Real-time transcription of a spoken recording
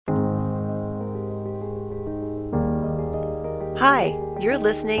Hi, you're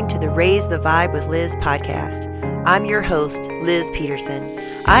listening to the Raise the Vibe with Liz podcast. I'm your host, Liz Peterson.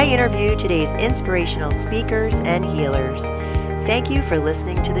 I interview today's inspirational speakers and healers. Thank you for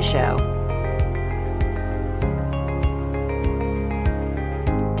listening to the show.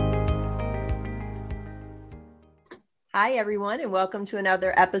 Hi, everyone, and welcome to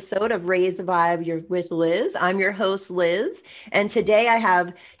another episode of Raise the Vibe. You're with Liz. I'm your host, Liz, and today I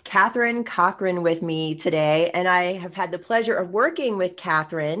have Catherine Cochran with me today, and I have had the pleasure of working with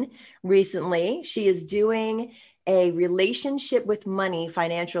Catherine recently. She is doing a relationship with money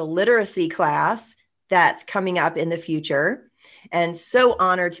financial literacy class that's coming up in the future, and so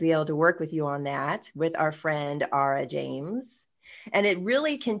honored to be able to work with you on that with our friend, Ara James. And it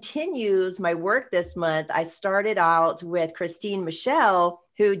really continues my work this month. I started out with Christine Michelle,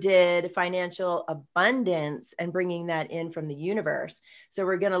 who did financial abundance and bringing that in from the universe. So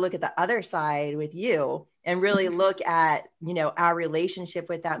we're going to look at the other side with you and really look at, our relationship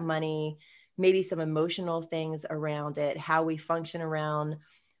with that money, maybe some emotional things around it, how we function around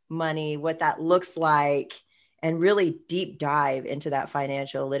money, what that looks like, and really deep dive into that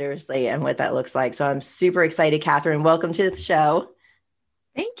financial literacy and what that looks like. So I'm super excited, Catherine. Welcome to the show.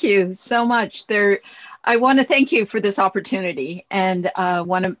 Thank you so much. I want to thank you for this opportunity, and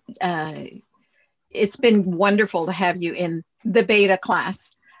it's been wonderful to have you in the beta class.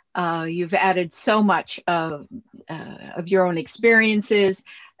 You've added so much of your own experiences,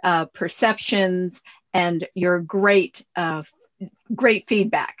 perceptions, and your great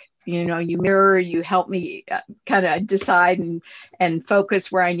feedback. You mirror, you help me kind of decide and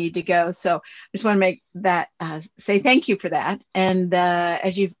focus where I need to go. So I just want to make that, say thank you for that. And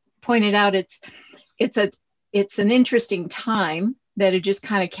as you pointed out, it's an interesting time that it just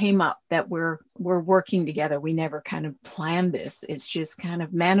kind of came up that we're working together. We never kind of planned this. It's just kind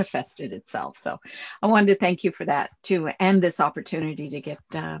of manifested itself. So I wanted to thank you for that too, and this opportunity to get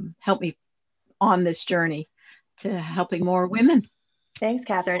help me on this journey to helping more women. Thanks,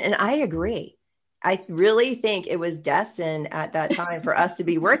 Catherine. And I agree. I really think it was destined at that time for us to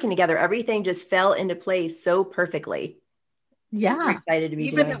be working together. Everything just fell into place so perfectly. Yeah. Super excited to be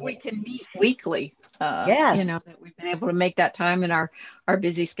even doing that we can meet weekly. Yes. That we've been able to make that time in our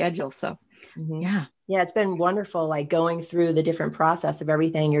busy schedule. So yeah. Yeah, it's been wonderful, like going through the different process of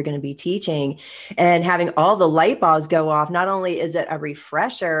everything you're going to be teaching and having all the light bulbs go off. Not only is it a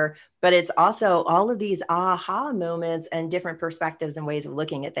refresher, but it's also all of these aha moments and different perspectives and ways of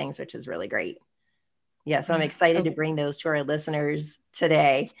looking at things, which is really great. Yeah, so I'm excited to bring those to our listeners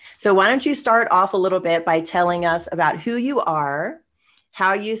today. So why don't you start off a little bit by telling us about who you are,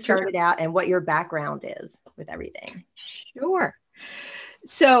 how you started out, and what your background is with everything. Sure.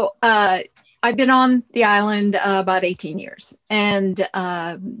 So I've been on the island about 18 years. And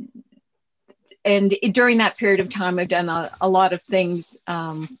during that period of time, I've done a lot of things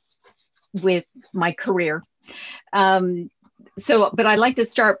with my career. But I'd like to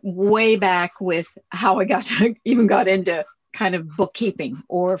start way back with how I got into kind of bookkeeping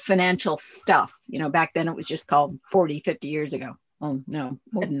or financial stuff. Back then it was just called 40, 50 years ago. Oh, no,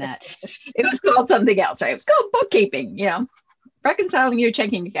 more than that. It was called something else, right? It was called bookkeeping, reconciling your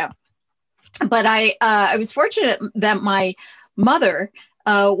checking account. But I was fortunate that my mother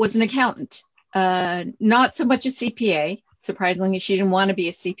was an accountant, not so much a CPA. Surprisingly, she didn't want to be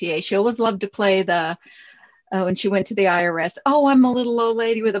a CPA. She always loved to play when she went to the IRS, I'm a little old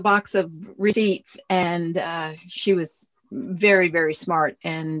lady with a box of receipts. And she was very, very smart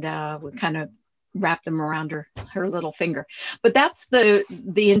and would kind of wrap them around her little finger. But that's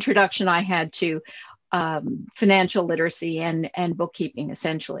the introduction I had to financial literacy and bookkeeping,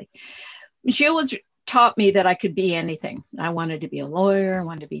 essentially. She always taught me that I could be anything. I wanted to be a lawyer.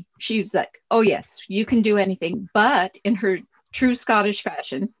 She was like, oh yes, you can do anything. But in her true Scottish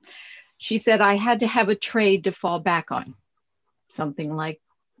fashion, she said I had to have a trade to fall back on. Something like,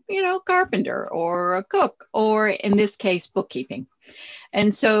 carpenter or a cook, or in this case, bookkeeping.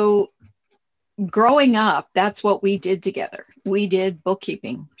 And so growing up, that's what we did together. We did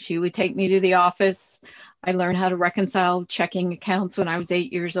bookkeeping. She would take me to the office. I learned how to reconcile checking accounts when I was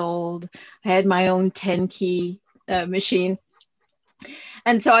 8 years old. I had my own 10-key machine.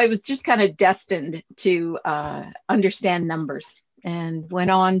 And so I was just kind of destined to understand numbers, and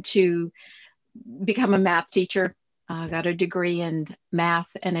went on to become a math teacher. Got a degree in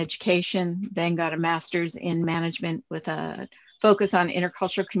math and education, then got a master's in management with a focus on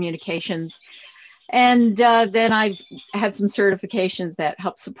intercultural communications. And then I've had some certifications that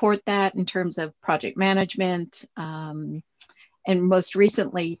help support that in terms of project management, and most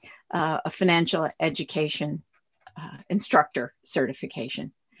recently, a financial education instructor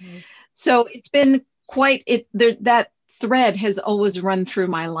certification. Nice. So it's been that thread has always run through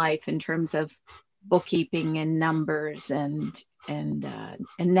my life in terms of bookkeeping and numbers, and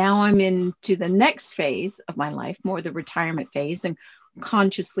now I'm into the next phase of my life, more the retirement phase, and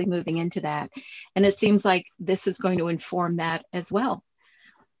consciously moving into that. And it seems like this is going to inform that as well.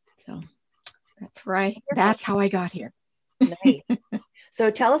 So that's right. That's how I got here. Nice.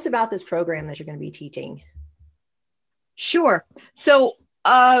 So tell us about this program that you're going to be teaching. Sure. So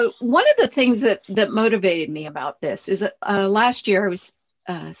one of the things that motivated me about this is that last year I was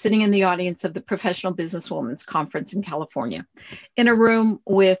sitting in the audience of the Professional Businesswomen's Conference in California, in a room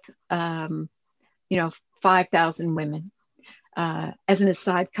with 5,000 women. As an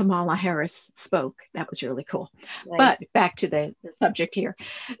aside, Kamala Harris spoke. That was really cool. Nice. But back to the subject here.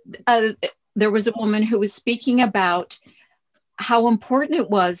 There was a woman who was speaking about how important it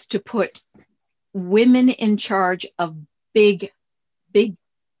was to put women in charge of big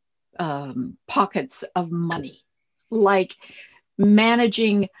pockets of money, like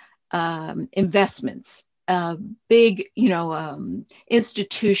managing investments, big,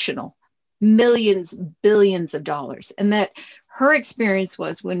 institutional, millions, billions of dollars. And that her experience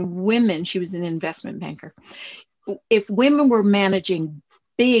was when women, she was an investment banker, if women were managing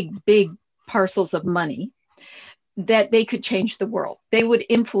big parcels of money, that they could change the world. They would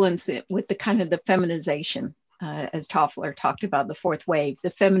influence it with the kind of the feminization, as Toffler talked about, the fourth wave, the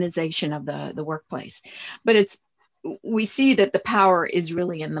feminization of the workplace. But we see that the power is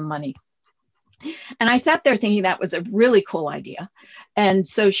really in the money. And I sat there thinking that was a really cool idea. And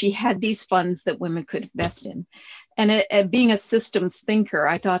so she had these funds that women could invest in. And being a systems thinker,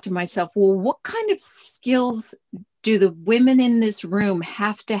 I thought to myself, well, what kind of skills do the women in this room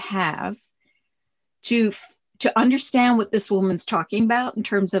have to understand what this woman's talking about in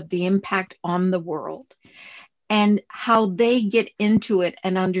terms of the impact on the world, and how they get into it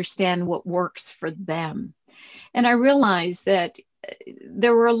and understand what works for them? And I realized that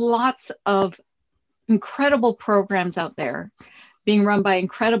there were lots of incredible programs out there being run by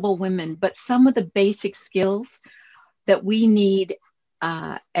incredible women, but some of the basic skills that we need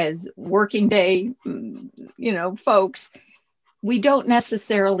as working day, folks, we don't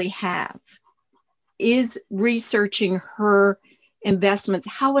necessarily have. Is researching her investments.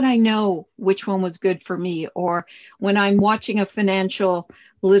 How would I know which one was good for me? Or when I'm watching a financial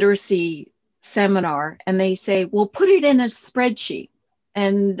literacy seminar and they say, well, put it in a spreadsheet.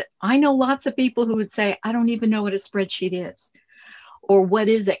 And I know lots of people who would say, I don't even know what a spreadsheet is, or what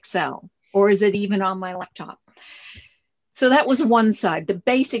is Excel, or is it even on my laptop? So that was one side, the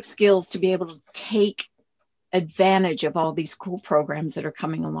basic skills to be able to take advantage of all these cool programs that are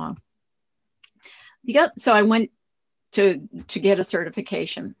coming along. So I went to get a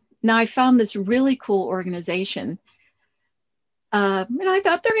certification. Now I found this really cool organization. And I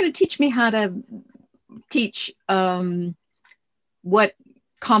thought they're going to teach me how to teach what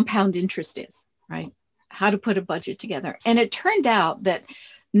compound interest is, right? How to put a budget together. And it turned out that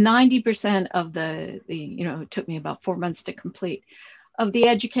 90% of the it took me about 4 months to complete, of the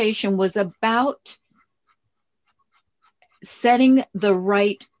education was about setting the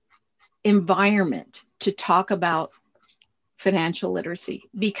right environment to talk about financial literacy,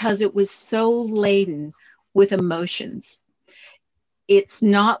 because it was so laden with emotions. It's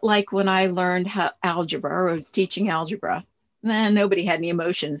not like when I learned algebra, or I was teaching algebra, nobody had any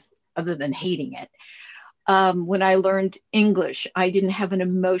emotions other than hating it. When I learned English, I didn't have an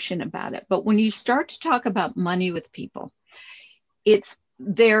emotion about it. But when you start to talk about money with people, it's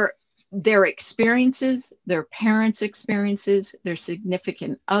their experiences, their parents' experiences, their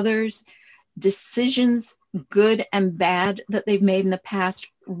significant others, decisions, good and bad, that they've made in the past,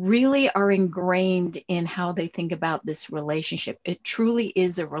 really are ingrained in how they think about this relationship. It truly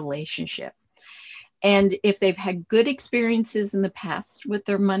is a relationship. And if they've had good experiences in the past with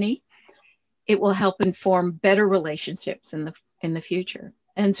their money, it will help inform better relationships in the future.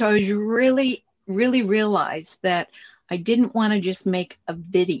 And so I was really realized that I didn't want to just make a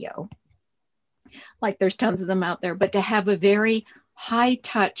video, like there's tons of them out there, but to have a very high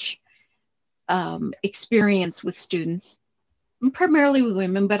touch experience with students, primarily with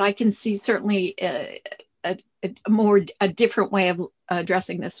women, but I can see certainly a different way of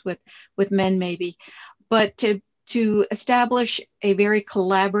addressing this with men maybe, but to establish a very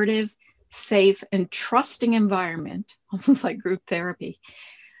collaborative, safe, and trusting environment, almost like group therapy,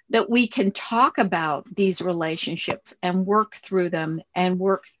 that we can talk about these relationships and work through them, and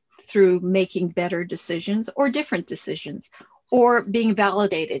work through making better decisions or different decisions, or being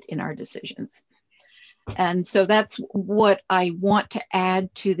validated in our decisions. And so that's what I want to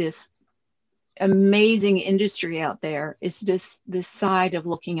add to this amazing industry out there, is this side of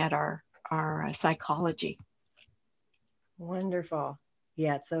looking at our psychology. Wonderful.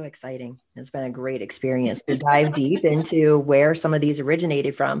 Yeah, it's so exciting. It's been a great experience to dive deep into where some of these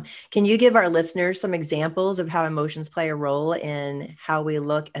originated from. Can you give our listeners some examples of how emotions play a role in how we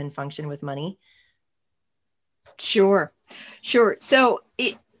look and function with money? Sure. So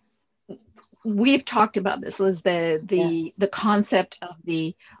we've talked about this, Liz, the concept of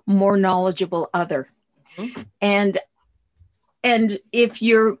the more knowledgeable other. Mm-hmm. And if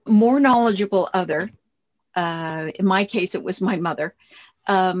you're more knowledgeable other, in my case, it was my mother,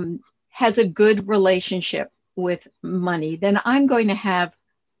 has a good relationship with money, then I'm going to have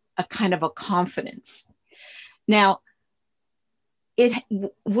a kind of a confidence. Now, it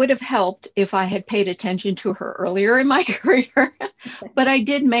would have helped if I had paid attention to her earlier in my career, but I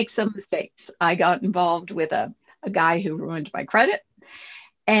did make some mistakes. I got involved with a guy who ruined my credit.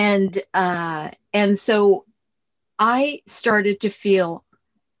 And so I started to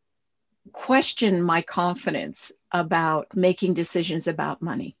question my confidence about making decisions about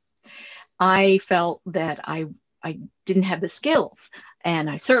money. I felt that I didn't have the skills, and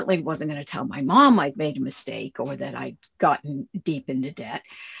I certainly wasn't going to tell my mom I'd made a mistake or that I'd gotten deep into debt.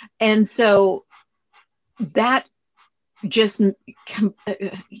 And so that just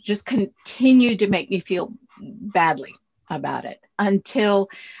continued to make me feel badly about it until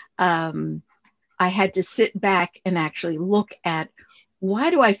I had to sit back and actually look at,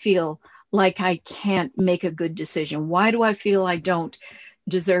 why do I feel like I can't make a good decision? Why do I feel I don't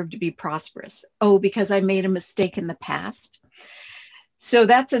deserve to be prosperous? Oh, because I made a mistake in the past. So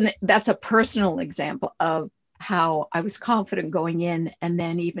that's a personal example of how I was confident going in, and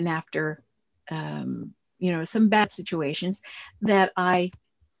then even after some bad situations, that I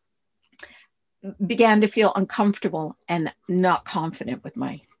began to feel uncomfortable and not confident with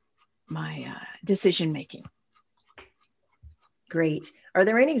my decision making. Great. Are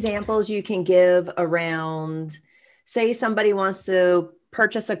there any examples you can give around, say somebody wants to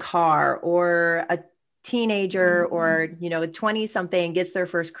purchase a car, or a teenager or, a 20 something gets their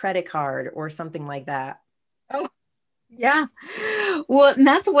first credit card or something like that? Oh, yeah. Well, and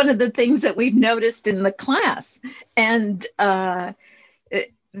that's one of the things that we've noticed in the class, and that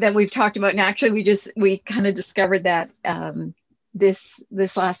we've talked about. And actually, we kind of discovered that this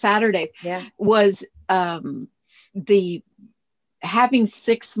last Saturday was the having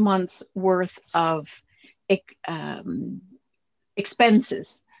 6 months worth of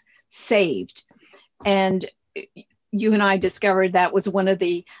expenses saved. And you and I discovered that was one of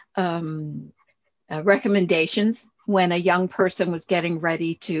the recommendations when a young person was getting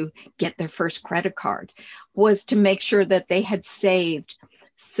ready to get their first credit card, was to make sure that they had saved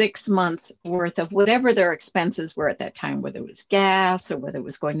 6 months worth of whatever their expenses were at that time, whether it was gas or whether it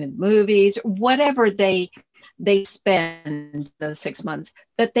was going to the movies, whatever they spend those 6 months,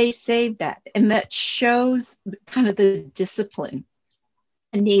 that they saved that. And that shows kind of the discipline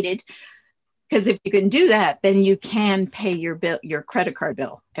needed, because if you can do that, then you can pay your credit card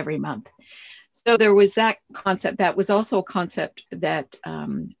bill every month. So there was that concept. That was also a concept that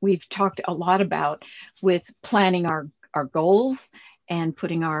we've talked a lot about with planning our goals and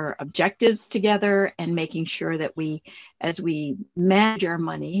putting our objectives together, and making sure that as we manage our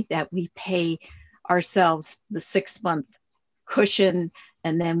money, that we pay ourselves the 6 month cushion,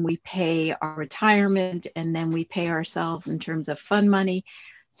 and then we pay our retirement, and then we pay ourselves in terms of fund money.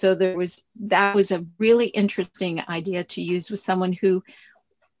 So that was a really interesting idea to use with someone who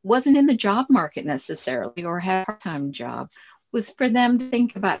wasn't in the job market necessarily or had a part-time job, was for them to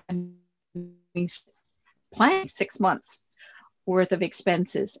think about planning 6 months worth of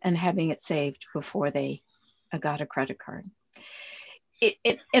expenses and having it saved before they got a credit card.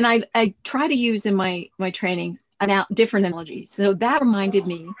 And I try to use in my training different analogies. So that reminded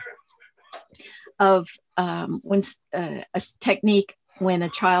me of when a technique when a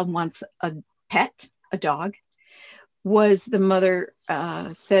child wants a pet, a dog, was the mother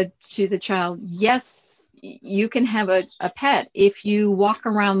said to the child, yes, you can have a pet if you walk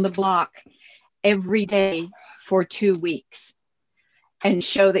around the block every day for 2 weeks and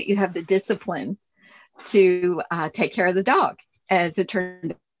show that you have the discipline to take care of the dog. As it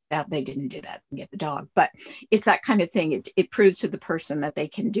turned out, they didn't do that and get the dog, but it's that kind of thing. It proves to the person that they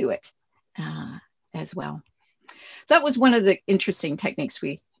can do it as well. That was one of the interesting techniques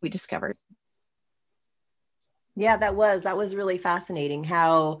we discovered. Yeah, that was really fascinating,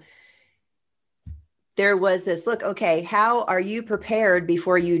 how there was this look, okay, how are you prepared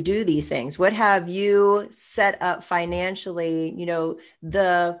before you do these things? What have you set up financially?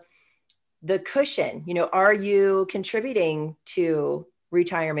 The cushion, are you contributing to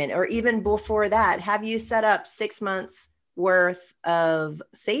retirement? Or even before that, have you set up 6 months worth of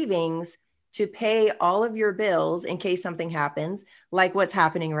savings to pay all of your bills in case something happens, like what's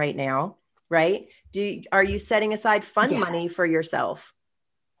happening right now, right? Are you setting aside fund money for yourself,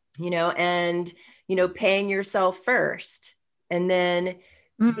 and, paying yourself first? And then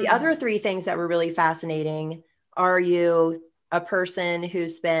the other three things that were really fascinating, are you a person who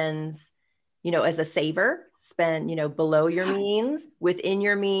spends, as a saver, below your means, within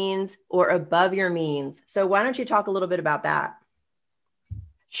your means, or above your means? So why don't you talk a little bit about that?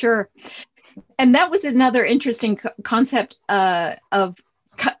 Sure. And that was another interesting concept of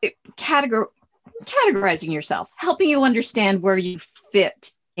categorizing yourself, helping you understand where you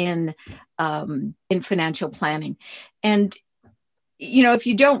fit in financial planning. And if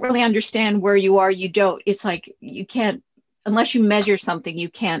you don't really understand where you are, it's like you can't, unless you measure something, you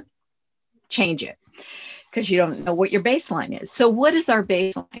can't change it because you don't know what your baseline is. So what is our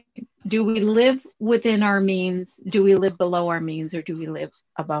baseline? Do we live within our means? Do we live below our means, or do we live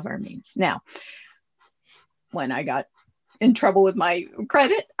above our means? Now, when I got in trouble with my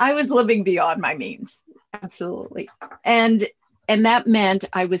credit, I was living beyond my means. Absolutely. And that meant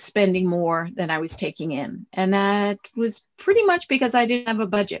I was spending more than I was taking in. And that was pretty much because I didn't have a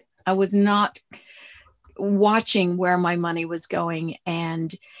budget. I was not watching where my money was going.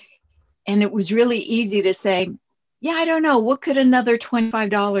 And it was really easy to say, yeah, I don't know, what could another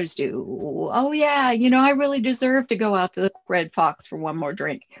 $25 do? Oh yeah, I really deserve to go out to the Red Fox for one more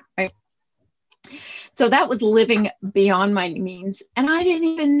drink, right? So that was living beyond my means. And I didn't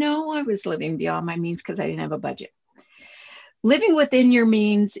even know I was living beyond my means because I didn't have a budget. Living within your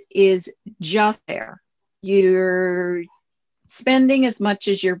means is just there. You're spending as much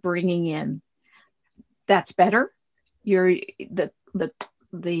as you're bringing in. That's better. The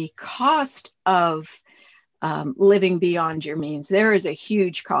cost of living beyond your means, there is a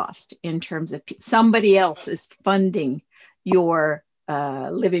huge cost in terms of somebody else is funding your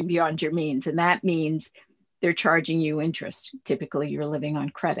living beyond your means. And that means they're charging you interest. Typically, you're living on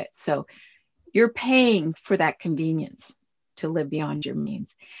credit. So you're paying for that convenience to live beyond your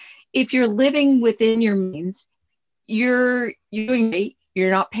means. If you're living within your means, you're doing great. You're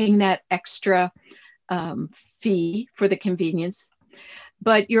not paying that extra fee for the convenience,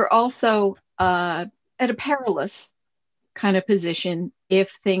 but you're also at a perilous kind of position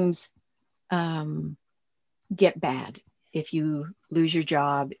if things get bad. If you lose your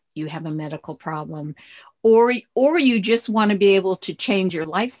job, you have a medical problem, or you just want to be able to change your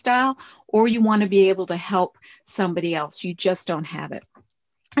lifestyle, or you want to be able to help somebody else. You just don't have it.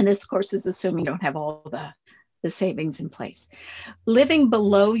 And this, of course, is assuming you don't have all the savings in place. Living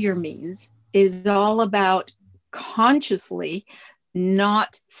below your means is all about consciously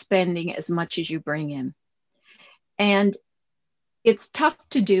not spending as much as you bring in. And it's tough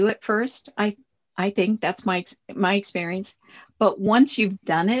to do at first. I think that's my experience. But once you've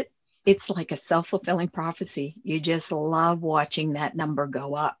done it, it's like a self-fulfilling prophecy. You just love watching that number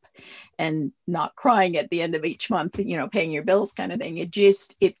go up and not crying at the end of each month, paying your bills kind of thing.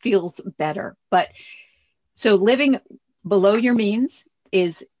 It feels better. But so living below your means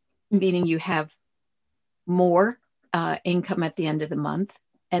is meaning you have more income at the end of the month,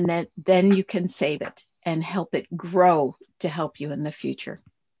 and then you can save it and help it grow to help you in the future.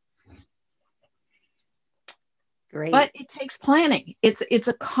 Great. But it takes planning. It's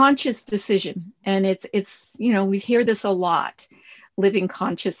a conscious decision, and it's we hear this a lot, living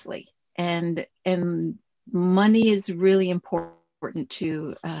consciously, and money is really important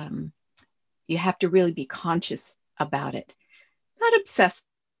to. You have to really be conscious about it, not obsessive.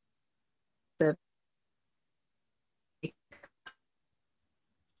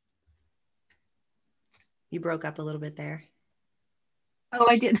 You broke up a little bit there. Oh,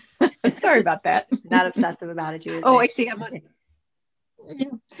 I did. Sorry about that. Not obsessive about it. Oh, I see.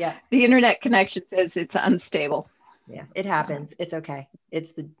 Yeah. The internet connection says it's unstable. Yeah, it happens. It's okay.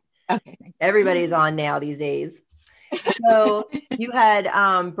 Okay. Everybody's on now these days. So you had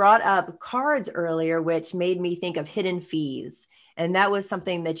brought up cards earlier, which made me think of hidden fees. And that was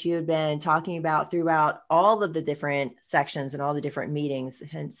something that you had been talking about throughout all of the different sections and all the different meetings.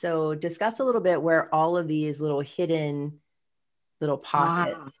 And so discuss a little bit where all of these little hidden little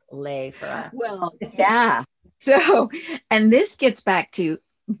pockets lay for us. Well, yeah. So, and this gets back to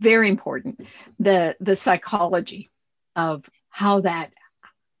very important, the psychology of how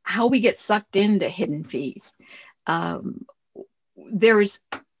we get sucked into hidden fees. There's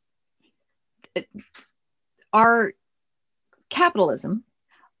our capitalism,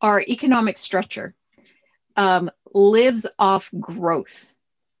 our economic structure lives off growth,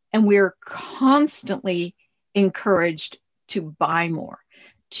 and we're constantly encouraged to buy more,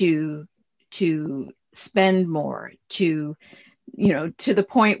 to spend more, to to the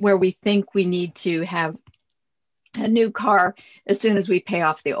point where we think we need to have a new car as soon as we pay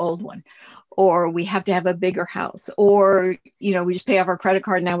off the old one, or we have to have a bigger house, or, we just pay off our credit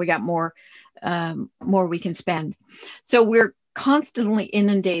card. Now we got more we can spend. So we're constantly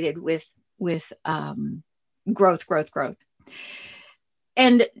inundated with growth.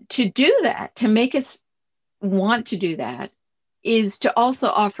 And to do that, to make us want to do that, is to also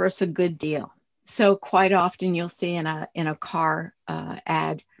offer us a good deal. So quite often you'll see in a car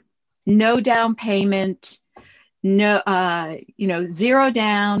ad, no down payment, no, 0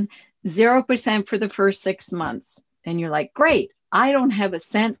 down, 0% for the first 6 months. And you're like, great, I don't have a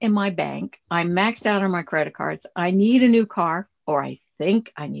cent in my bank. I'm maxed out on my credit cards. I need a new car, or I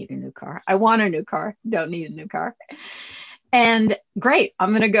think I need a new car. I want a new car, don't need a new car. And great,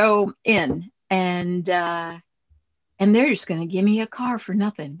 I'm going to go in and they're just going to give me a car for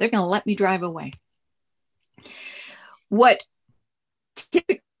nothing. They're going to let me drive away. What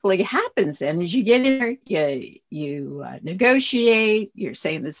typically happens then is you get in there, you negotiate, you're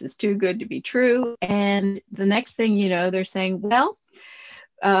saying this is too good to be true. And the next thing you know, they're saying, well,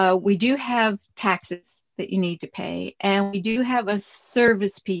 we do have taxes that you need to pay, and we do have a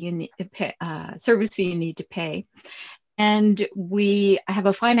service fee you need to pay. And we have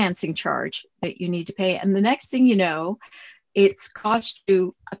a financing charge that you need to pay. And the next thing you know, it's cost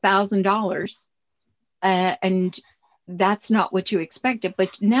you $1,000. And that's not what you expected.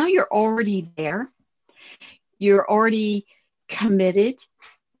 But now you're already there. You're already committed.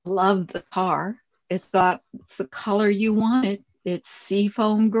 Love the car. It's the color you wanted. It's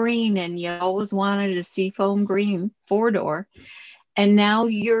seafoam green, and you always wanted a seafoam green 4-door. And now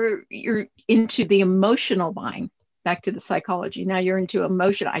you're into the emotional buying. Back to the psychology. Now you're into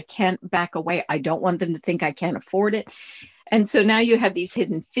emotion. I can't back away. I don't want them to think I can't afford it. And so now you have these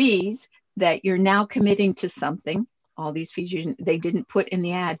hidden fees that you're now committing to something. All these fees they didn't put in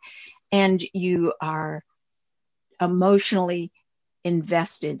the ad. And you are emotionally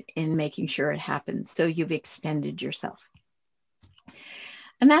invested in making sure it happens. So you've extended yourself.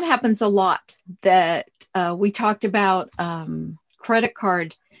 And that happens a lot. That we talked about credit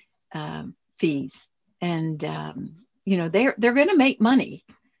card fees. And, they're going to make money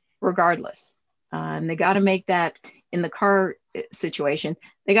regardless. And they got to make that in the car situation.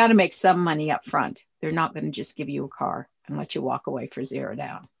 They got to make some money up front. They're not going to just give you a car and let you walk away for 0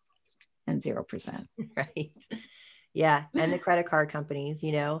 down and 0%. Right. Yeah. And the credit card companies,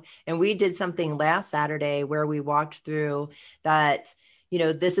 and we did something last Saturday where we walked through that,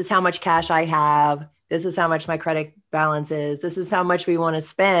 this is how much cash I have. This is how much my credit balance is. This is how much we want to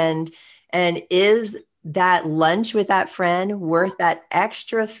spend. And is that lunch with that friend worth that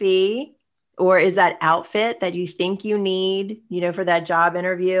extra fee? Or is that outfit that you think you need, for that job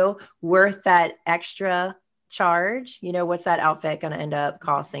interview worth that extra charge? What's that outfit going to end up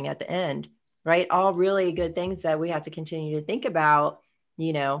costing at the end? Right? All really good things that we have to continue to think about,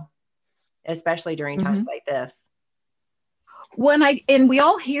 especially during times like this. And we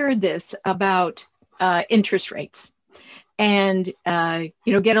all hear this about interest rates and,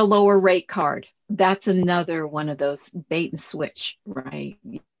 get a lower rate card. That's another one of those bait and switch, right?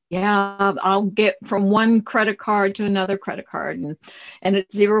 Yeah, I'll get from one credit card to another credit card and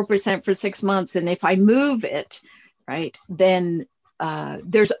it's 0% for 6 months. And if I move it, right, then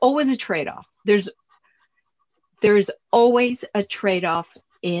there's always a trade-off. There's always a trade-off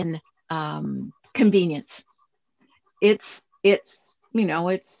in convenience. It's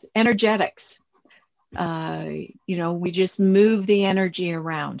energetics. We just move the energy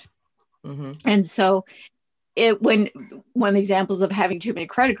around. Mm-hmm. And so one of the examples of having too many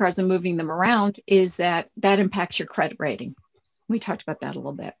credit cards and moving them around is that impacts your credit rating. We talked about that a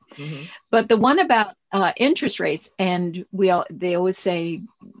little bit. Mm-hmm. But the one about interest rates, and they always say,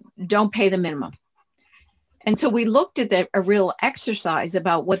 don't pay the minimum. And so we looked at a real exercise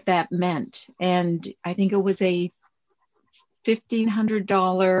about what that meant. And I think it was a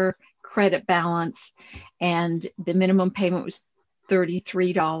 $1,500 credit balance, and the minimum payment was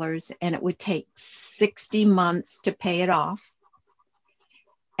 $33, and it would take 60 months to pay it off,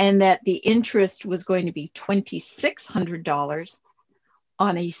 and that the interest was going to be $2,600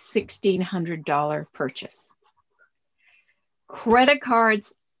 on a $1,600 purchase. Credit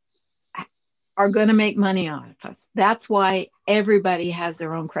cards are going to make money on us. That's why everybody has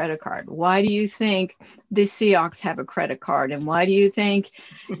their own credit card. Why do you think the Seahawks have a credit card? And why do you think,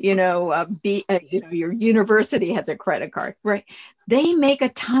 your university has a credit card, right? They make a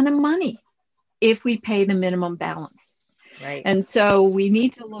ton of money if we pay the minimum balance. Right. And so we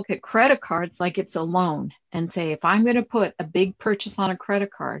need to look at credit cards like it's a loan and say, if I'm going to put a big purchase on a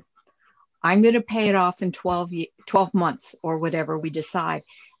credit card, I'm going to pay it off in 12 months or whatever we decide,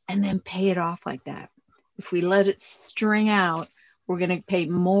 and then pay it off like that. If we let it string out, we're going to pay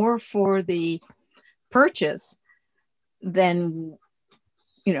more for the purchase than,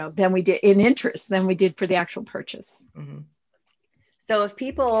 than we did in interest than we did for the actual purchase. Mm-hmm. So if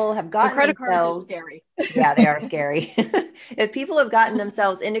people have gotten credit cards themselves, are scary. Yeah, they are scary. If people have gotten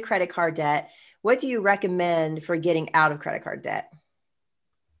themselves into credit card debt, what do you recommend for getting out of credit card debt?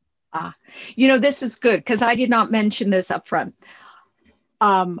 This is good because I did not mention this up front.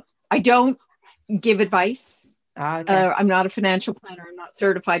 I don't give advice. Okay. I'm not a financial planner. I'm not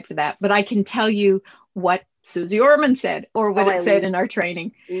certified for that, but I can tell you what Susie Orman said or what it said in our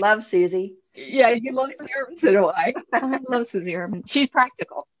training. Love Susie. Yeah, you love Susie Orman. So do I. I love Susie Orman. She's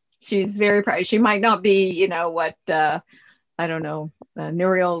practical. She's very practical. She might not be, what, I don't know,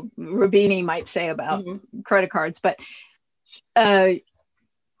 Nouriel Roubini might say about credit cards, but and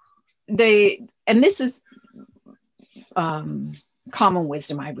this is common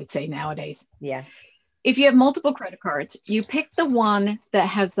wisdom, I would say nowadays. Yeah. If you have multiple credit cards, you pick the one that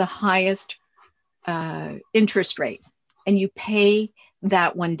has the highest interest rate and you pay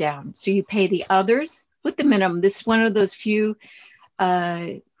that one down. So you pay the others with the minimum. This is one of those few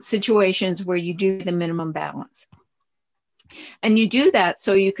situations where you do the minimum balance. And you do that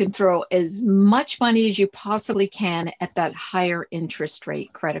so you can throw as much money as you possibly can at that higher interest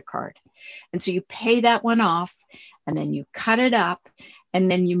rate credit card. And so you pay that one off and then you cut it up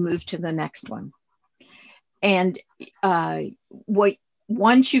and then you move to the next one. And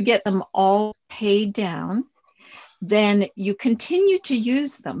once you get them all paid down, then you continue to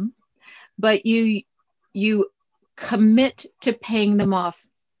use them, but you commit to paying them off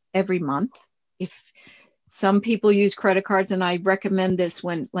every month. If some people use credit cards, and I recommend this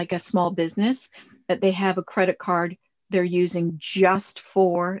when like a small business, that they have a credit card they're using just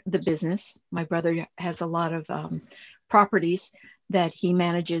for the business. My brother has a lot of properties that he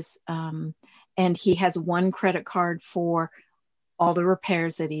manages, and he has one credit card for all the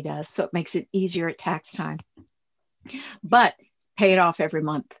repairs that he does. So it makes it easier at tax time. But pay it off every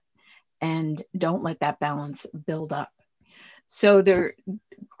month and don't let that balance build up. So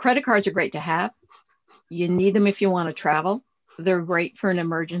credit cards are great to have. You need them if you want to travel. They're great for an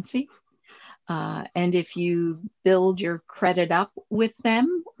emergency. And if you build your credit up with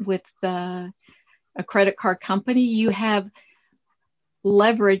them, with a credit card company, you have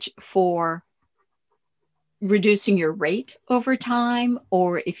leverage for reducing your rate over time,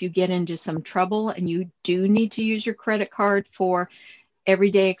 or if you get into some trouble and you do need to use your credit card for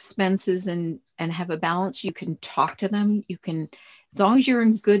everyday expenses and have a balance, you can talk to them. You can, as long as you're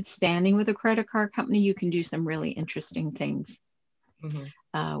in good standing with a credit card company, you can do some really interesting things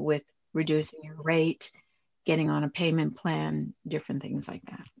with reducing your rate, getting on a payment plan, different things like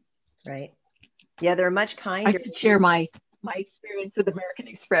that. Right. Yeah, they're much kinder. I could share my experience with American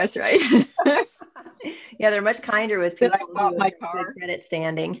Express, right? Yeah, they're much kinder with people who bought my car. Credit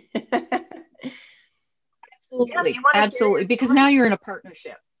standing. Absolutely, absolutely. Because now you're in a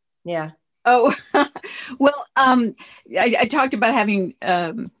partnership. Yeah. Oh, well, I talked about having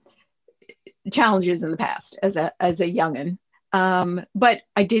challenges in the past as a youngin', but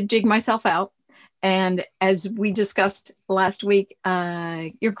I did dig myself out. And as we discussed last week,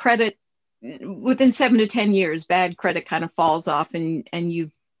 your credit within 7 to 10 years, bad credit kind of falls off and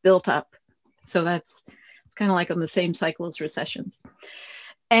you've built up. So it's kind of like on the same cycle as recessions.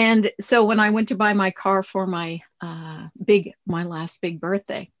 And so when I went to buy my car for my last big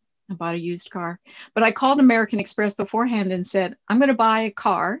birthday, I bought a used car, but I called American Express beforehand and said, I'm going to buy a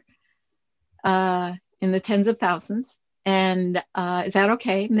car in the tens of thousands. And is that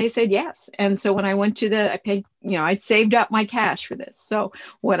okay? And they said yes. And so when I went to I paid, I'd saved up my cash for this. So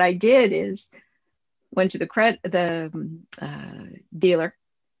what I did is went to the dealer,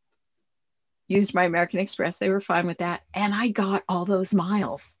 used my American Express. They were fine with that. And I got all those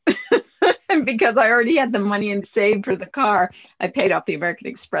miles. And because I already had the money and saved for the car, I paid off the American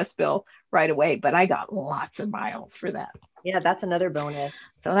Express bill right away. But I got lots of miles for that. Yeah, that's another bonus.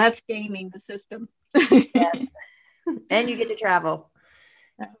 So that's gaming the system. Yes. And you get to travel.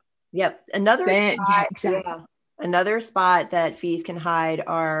 Yep. Another spot that fees can hide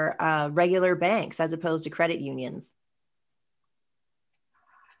are regular banks as opposed to credit unions.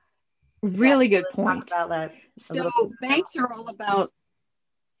 Really good point. Talk about that. So banks are all about,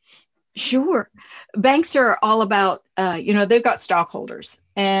 banks are all about, they've got stockholders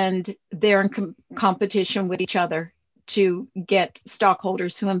and they're in competition with each other to get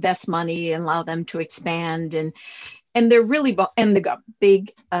stockholders who invest money and allow them to expand. And they're really, and they've got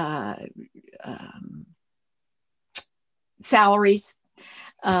big salaries.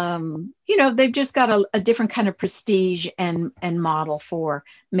 They've just got a different kind of prestige and model for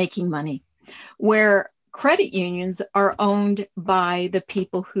making money, where credit unions are owned by the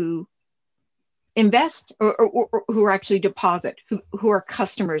people who invest or who are actually deposit, who are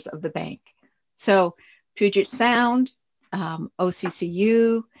customers of the bank. So Puget Sound,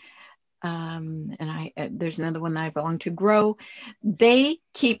 OCCU, and there's another one that I belong to, Grow. They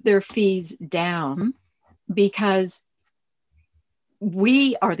keep their fees down because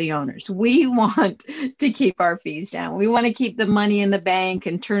we are the owners. We want to keep our fees down. We want to keep the money in the bank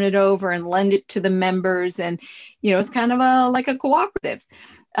and turn it over and lend it to the members. And, it's kind of like a cooperative.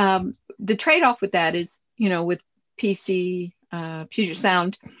 The trade-off with that is, with PC, Puget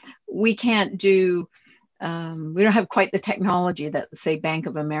Sound, we can't do, we don't have quite the technology that, say, Bank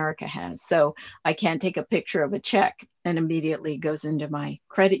of America has. So I can't take a picture of a check and immediately goes into my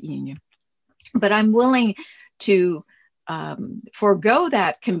credit union. But I'm willing to forego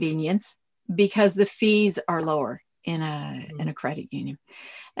that convenience because the fees are lower in a credit union.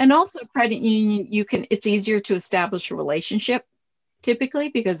 And also credit union, it's easier to establish a relationship typically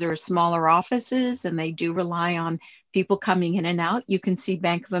because there are smaller offices and they do rely on people coming in and out. You can see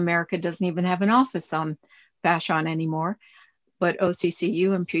Bank of America doesn't even have an office on Vashon anymore, but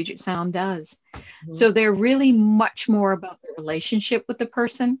OCCU and Puget Sound does. Mm-hmm. So they're really much more about the relationship with the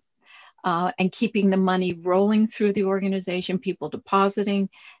person and keeping the money rolling through the organization, people depositing,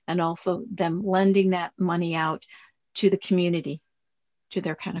 and also them lending that money out to the community, to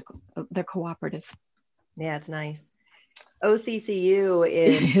their their cooperative. Yeah, it's nice. OCCU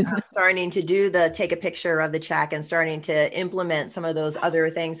is starting to do the take a picture of the check and starting to implement some of those other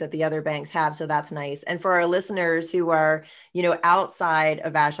things that the other banks have. So that's nice. And for our listeners who are, outside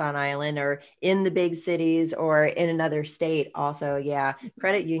of Vashon Island or in the big cities or in another state also, yeah,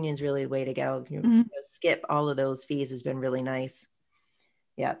 credit union's really the way to go. Skip all of those fees has been really nice.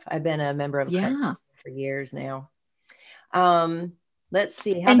 Yep. I've been a member of a credit union for years now. Let's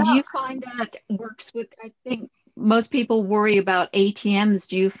see. Do you find that works with, I think, most people worry about ATMs.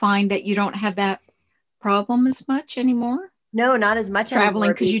 Do you find that you don't have that problem as much anymore? No, not as much.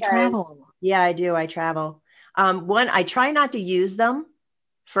 Traveling because you travel. Yeah, I do. I travel. I try not to use them,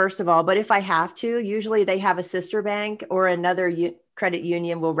 first of all, but if I have to, usually they have a sister bank or another credit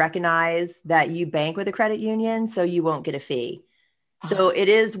union will recognize that you bank with a credit union, so you won't get a fee. So it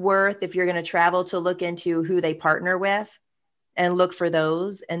is worth, if you're going to travel, to look into who they partner with and look for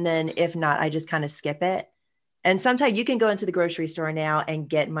those. And then if not, I just kind of skip it. And sometimes you can go into the grocery store now and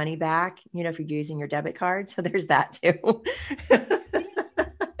get money back, if you're using your debit card. So there's that too. There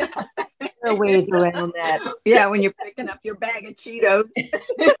are ways around that. Yeah, when you're picking up your bag of Cheetos.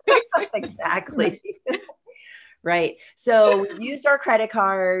 Exactly. Right. So we used our credit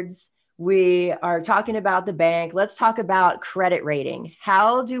cards. We are talking about the bank. Let's talk about credit rating.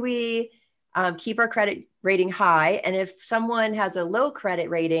 How do we keep our credit rating high? And if someone has a low credit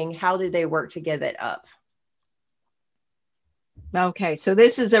rating, how do they work to get it up? Okay, so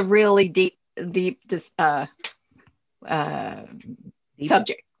this is a really deep subject.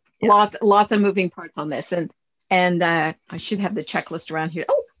 Yeah. Lots of moving parts on this, and I should have the checklist around here.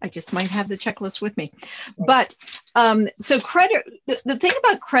 Oh, I just might have the checklist with me. But so credit. The thing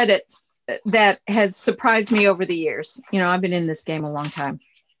about credit that has surprised me over the years. I've been in this game a long time,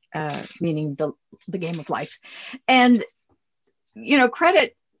 meaning the game of life, and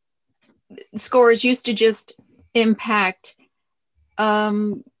credit scores used to just impact.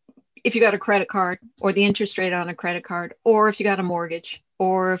 If you got a credit card or the interest rate on a credit card, or if you got a mortgage,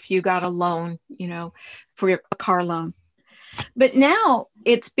 or if you got a loan, for a car loan. But now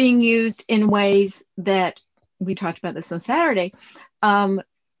it's being used in ways that we talked about this on Saturday,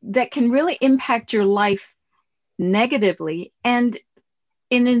 that can really impact your life negatively and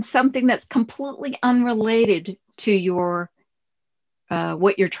in something that's completely unrelated to your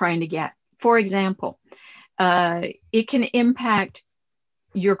what you're trying to get. For example, it can impact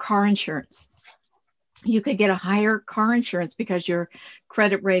your car insurance. You could get a higher car insurance because your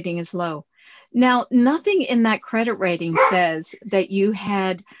credit rating is low. Now, nothing in that credit rating says that you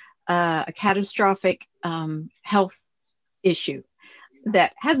had a catastrophic health issue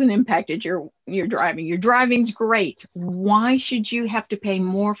that hasn't impacted your driving. Your driving's great. Why should you have to pay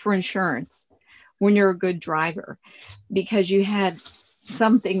more for insurance when you're a good driver? Because you had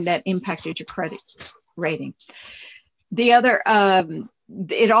something that impacted your credit rating. The other,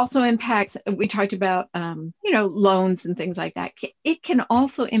 it also impacts, we talked about, loans and things like that. It can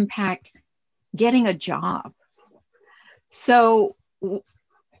also impact getting a job. So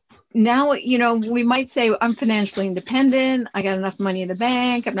now, we might say I'm financially independent. I got enough money in the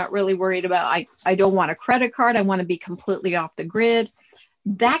bank. I'm not really worried about, I don't want a credit card. I want to be completely off the grid.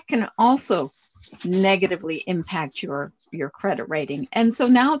 that can also negatively impact your credit rating. And so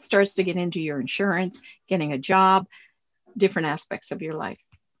now it starts to get into your insurance, getting a job, different aspects of your life.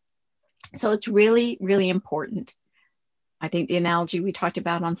 So it's really, really important. I think the analogy we talked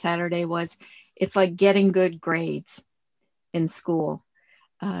about on Saturday was it's like getting good grades in school.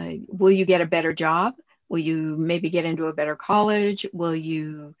 Will you get a better job? Will you maybe get into a better college? Will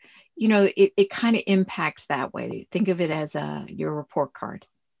you, it kind of impacts that way. Think of it as your report card.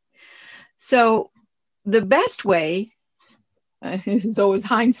 So the best way, this is always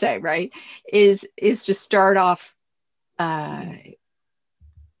hindsight, right, is to start off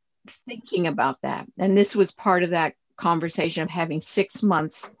thinking about that. And this was part of that conversation of having 6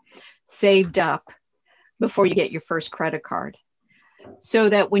 months saved up before you get your first credit card, so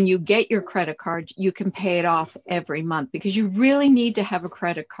that when you get your credit card, you can pay it off every month, because you really need to have a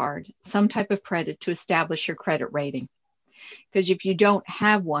credit card, some type of credit, to establish your credit rating. Because if you don't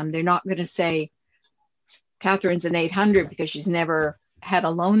have one, they're not going to say Catherine's an 800 because she's never had a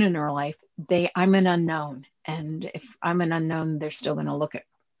loan in her life. I'm an unknown. And if I'm an unknown, they're still going to look at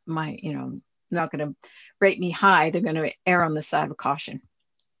my, not going to rate me high. They're going to err on the side of caution.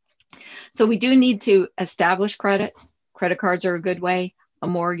 So we do need to establish credit. Credit cards are a good way, a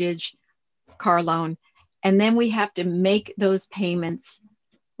mortgage, car loan. And then we have to make those payments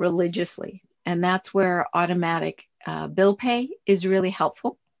religiously. And that's where automatic bill pay is really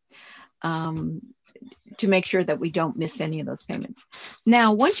helpful, to make sure that we don't miss any of those payments.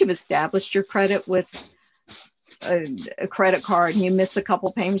 Now, once you've established your credit with a credit card and you miss a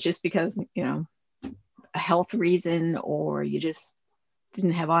couple payments just because, a health reason, or you just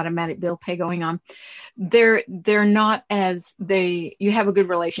didn't have automatic bill pay going on, they're not you have a good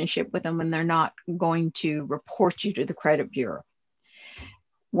relationship with them, and they're not going to report you to the credit bureau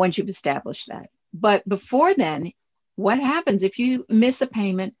once you've established that. But before then, what happens if you miss a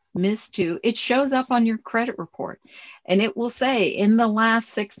payment, miss two, it shows up on your credit report, and it will say, in the last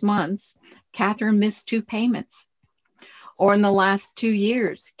 6 months, Catherine missed 2 payments. Or in the last 2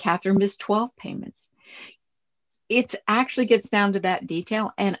 years, Catherine missed 12 payments. It actually gets down to that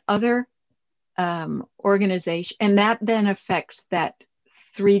detail, and other organization, and that then affects that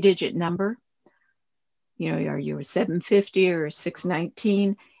 3-digit number. Are you a 750 or a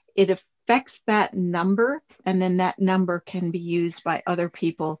 619? It affects that number, and then that number can be used by other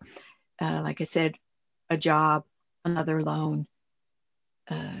people. Like I said, a job, another loan,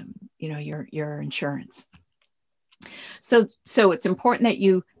 your insurance. So it's important that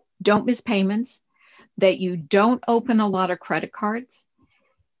you don't miss payments, that you don't open a lot of credit cards.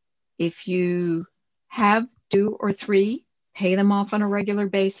 If you have 2 or 3, pay them off on a regular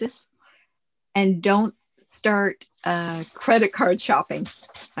basis, and don't start credit card shopping.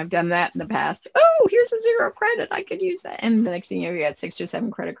 I've done that in the past. Oh, here's a 0 credit, I could use that. And the next thing you got 6 or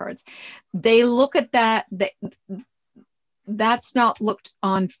 7 credit cards. They look at that. That's not looked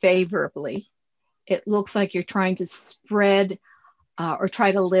on favorably. It looks like you're trying to spread or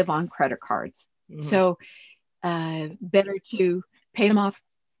try to live on credit cards. Mm-hmm. So better to pay them off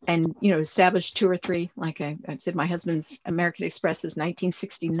and, establish 2 or 3. Like I said, my husband's American Express is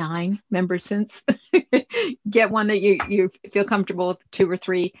 1969 member since. Get one that you feel comfortable with, 2 or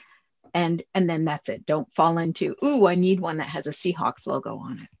 3, and then that's it. Don't fall into, I need one that has a Seahawks logo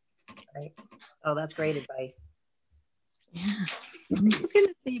on it. Right. Oh, that's great advice. Yeah. I'm going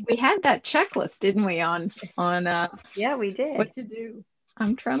to see. We had that checklist, didn't we? On yeah, we did. What to do.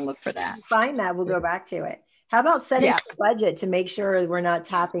 I'm trying to look for that. Find that. We'll go back to it. How about setting a budget to make sure we're not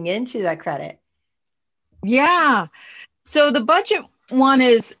tapping into that credit? Yeah. So the budget one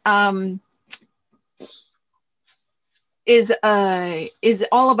is all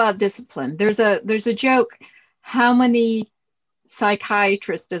about discipline. There's a joke. How many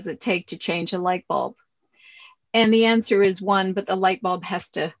psychiatrists does it take to change a light bulb? And the answer is 1, but the light bulb has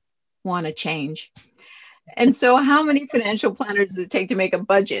to want to change. And so how many financial planners does it take to make a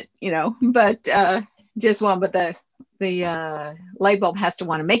budget? But just 1, but the light bulb has to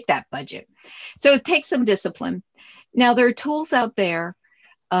want to make that budget. So it takes some discipline. Now, there are tools out there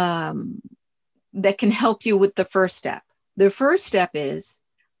that can help you with the first step. The first step is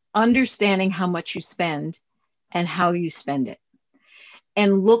understanding how much you spend and how you spend it,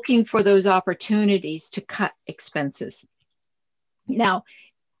 and looking for those opportunities to cut expenses. Now,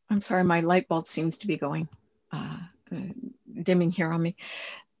 I'm sorry, my light bulb seems to be going dimming here on me.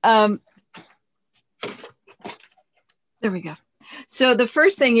 There we go. So the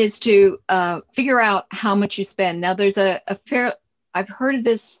first thing is to figure out how much you spend. Now, there's I've heard of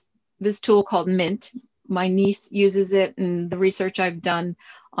this tool called Mint. My niece uses it, and the research I've done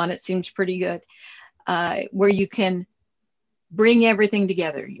on it seems pretty good, where you can bring everything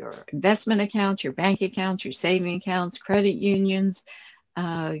together, your investment accounts, your bank accounts, your saving accounts, credit unions,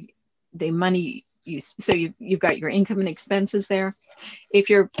 the money so you've got your income and expenses there. If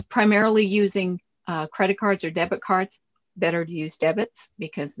you're primarily using credit cards or debit cards, better to use debits,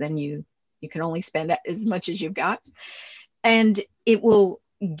 because then you can only spend as much as you've got. And it will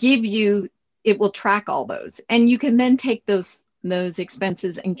track all those. And you can then take those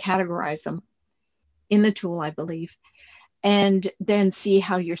expenses and categorize them in the tool, I believe, and then see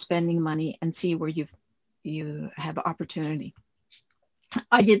how you're spending money and see where you have opportunity.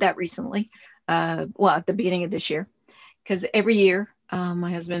 I did that recently, at the beginning of this year, because every year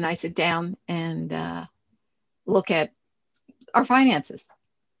my husband and I sit down and look at our finances.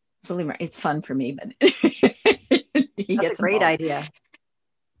 Believe me, it's fun for me, but he That's gets a great involved. idea.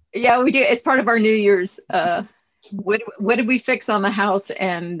 Yeah, we do. It's part of our New Year's. What did we fix on the house,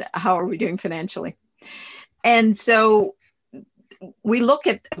 and how are we doing financially? And so we looked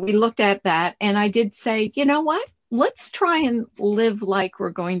at that, and I did say, you know what? Let's try and live like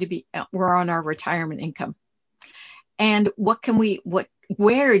we're on our retirement income. And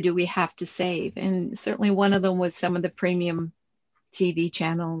where do we have to save? And certainly one of them was some of the premium TV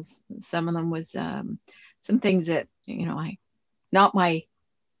channels. Some of them was some things that, not my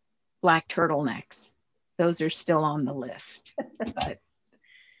black turtlenecks. Those are still on the list. But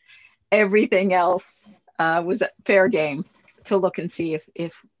everything else was fair game to look and see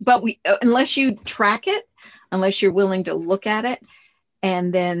but unless you track it, unless you're willing to look at it,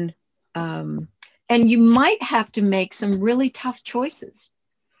 and then, and you might have to make some really tough choices.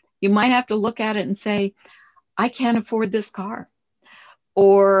 You might have to look at it and say, I can't afford this car,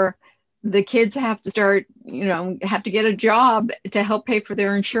 or the kids have to start, have to get a job to help pay for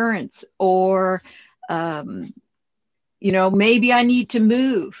their insurance, or, maybe I need to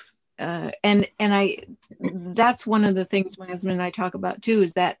move. That's one of the things my husband and I talk about too,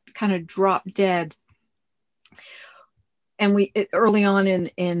 is that kind of drop dead. And early on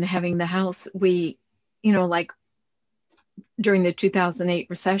in having the house, we, like during the 2008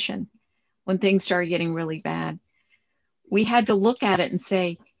 recession, when things started getting really bad, we had to look at it and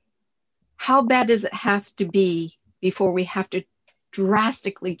say, how bad does it have to be before we have to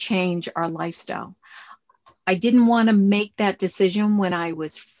drastically change our lifestyle? I didn't want to make that decision when I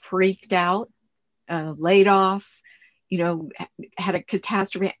was freaked out, laid off, had a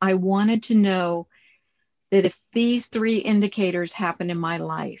catastrophe. I wanted to know that if these 3 indicators happened in my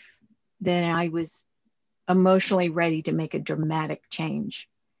life, then I was emotionally ready to make a dramatic change.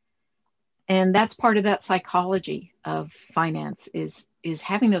 And that's part of that psychology of finance, is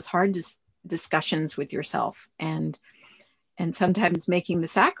having those hard discussions with yourself, and sometimes making the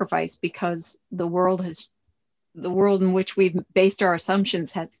sacrifice, because the world in which we've based our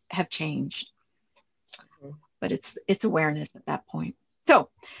assumptions have changed. But it's awareness at that point. So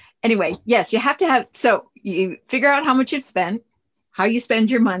anyway, yes, you have to so you figure out how much you've spent, how you spend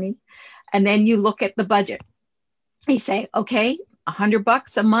your money, and then you look at the budget. You say, okay,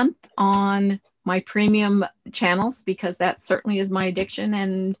 $100 a month on my premium channels, because that certainly is my addiction,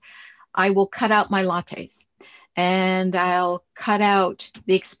 and I will cut out my lattes, and I'll cut out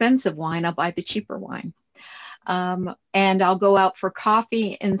the expensive wine. I'll buy the cheaper wine. And I'll go out for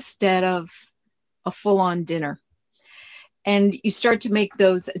coffee instead of a full-on dinner. And you start to make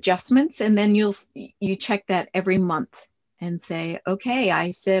those adjustments, and then you check that every month and say, okay,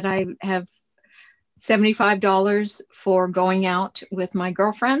 I said I have $75 for going out with my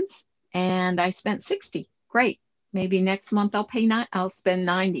girlfriends, and I spent $60. Great. Maybe next month I'll spend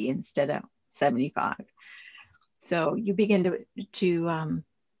 $90 instead of $75. So you begin to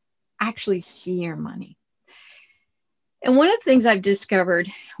actually see your money. And one of the things I've discovered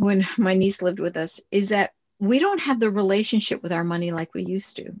when my niece lived with us is that we don't have the relationship with our money like we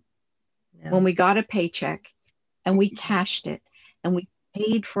used to. No. When we got a paycheck and we cashed it, and we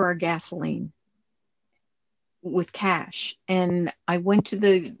paid for our gasoline with cash, and I went to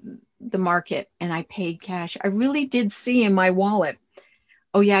the market and I paid cash, I really did see in my wallet,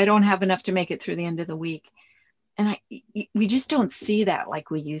 oh yeah, I don't have enough to make it through the end of the week. And we just don't see that like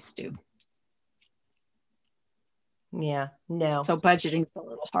we used to. Yeah, no. So budgeting's a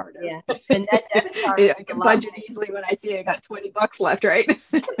little harder. Yeah, and that debit card, I can budget easily when I see I got $20 left, right?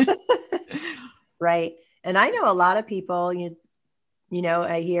 Right. And I know a lot of people,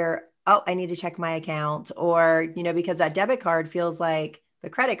 I hear, oh, I need to check my account, or, because that debit card feels like the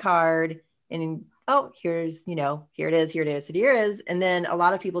credit card, and oh, here it is. And then a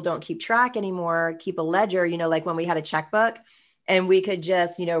lot of people don't keep track anymore, keep a ledger, like when we had a checkbook, and we could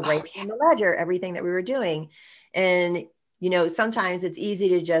just, write in the ledger everything that we were doing. And sometimes it's easy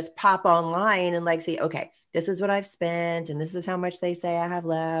to just pop online and like say, okay, this is what I've spent and this is how much they say I have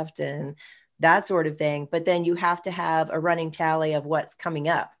left and that sort of thing. But then you have to have a running tally of what's coming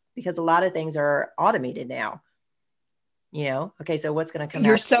up because a lot of things are automated now. Okay, so what's going to come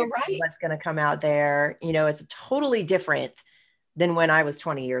You're out so here, right. what's going to come out there, it's totally different than when I was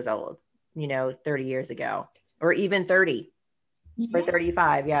 20 years old, 30 years ago, or even 30 or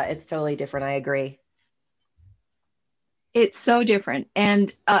 35. Yeah, it's totally different. I agree. It's so different.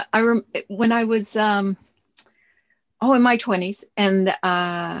 And when I was in my 20s, and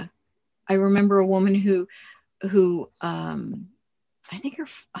I remember a woman who I think her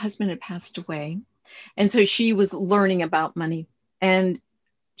husband had passed away, and so she was learning about money, and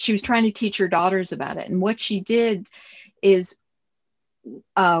she was trying to teach her daughters about it. And what she did is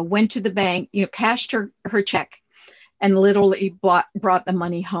went to the bank, cashed her check, and literally brought the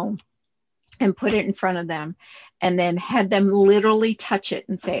money home and put it in front of them, and then had them literally touch it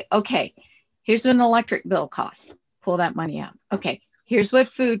and say, okay, here's what an electric bill costs. Pull that money out. Okay, here's what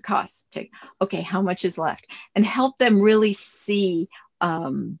food costs. Okay, how much is left? And help them really see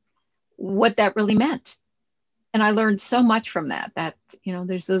what that really meant. And I learned so much from that,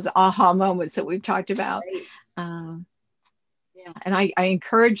 there's those aha moments that we've talked about. Yeah, and I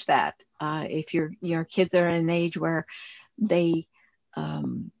encourage that if your kids are at an age where they,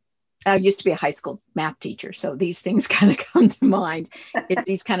 I used to be a high school math teacher, so these things kind of come to mind. It's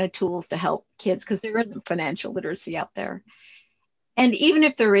these kind of tools to help kids because there isn't financial literacy out there. And even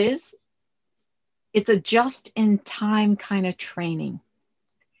if there is, it's a just-in-time kind of training.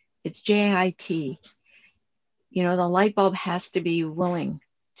 It's JIT. The light bulb has to be willing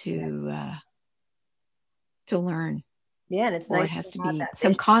to learn. Yeah, and it's nice. It has to be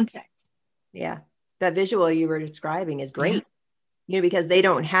some context. Yeah, that visual you were describing is great. Because they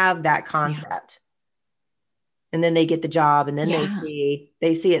don't have that concept. And then they get the job and then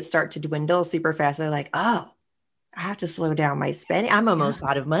they see it start to dwindle super fast. They're like, oh, I have to slow down my spending. I'm almost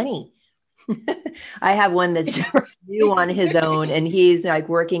out of money. I have one that's new on his own and he's like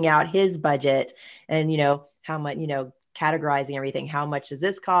working out his budget and, how much, categorizing everything. How much does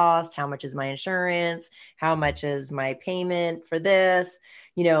this cost? How much is my insurance? How much is my payment for this?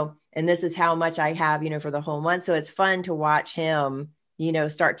 And this is how much I have, for the whole month. So it's fun to watch him,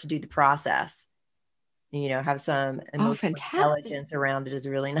 start to do the process, have some emotional intelligence around it is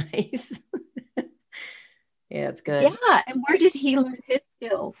really nice. Yeah, it's good. Yeah. And where did he learn his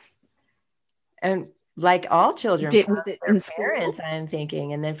skills? And like all children, was it in parents, I'm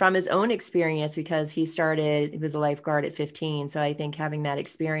thinking, and then from his own experience, because he was a lifeguard at 15. So I think having that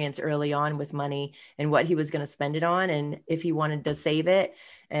experience early on with money and what he was going to spend it on, and if he wanted to save it,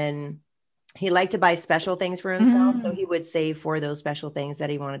 and he liked to buy special things for himself. So he would save for those special things that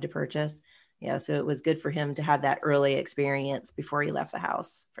he wanted to purchase. Yeah. So it was good for him to have that early experience before he left the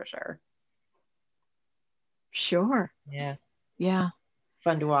house, for sure. Sure. Yeah. Yeah.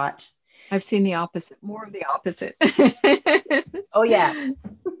 Fun to watch. I've seen the opposite, more of the opposite. Oh, yeah,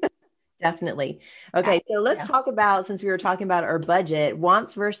 definitely. Okay. So let's talk about, since we were talking about our budget,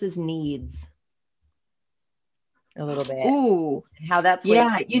 wants versus needs a little bit. Ooh. And how that plays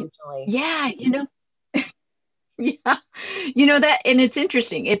emotionally. That, and it's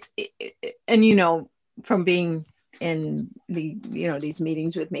interesting. And, from being in these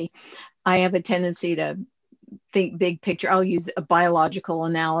meetings with me, I have a tendency to think big picture. I'll use a biological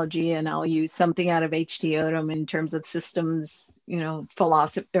analogy and I'll use something out of H.T. Odom in terms of systems,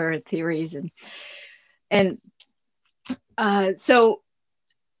 philosophy or theories. And so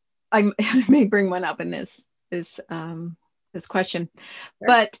I may bring one up in this question,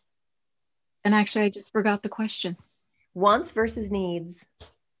 sure. And actually I just forgot the question. Wants versus needs.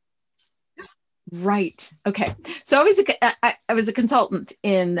 Right. Okay. So I was a consultant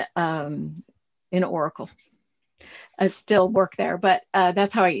in Oracle. I still work there, but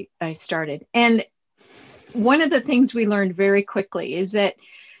that's how I started. And one of the things we learned very quickly is that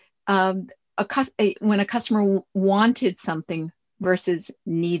when a customer wanted something versus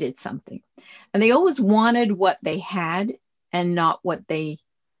needed something, and they always wanted what they had and not what they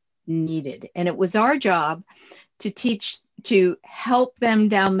needed. And it was our job to help them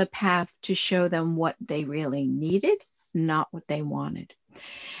down the path to show them what they really needed, not what they wanted.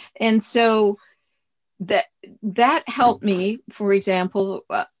 And so that helped me. For example,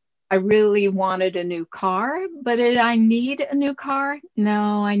 I really wanted a new car, but did I need a new car?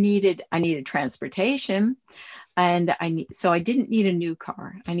 No, I needed transportation, and so I didn't need a new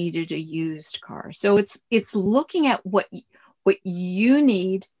car. I needed a used car. So it's looking at what you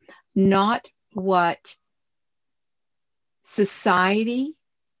need, not what society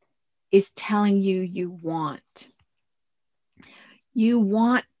is telling you want. you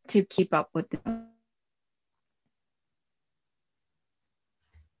want to keep up with the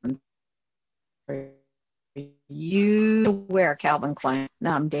you wear Calvin Klein.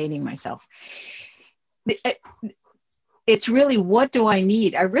 Now I'm dating myself. It's really, what do I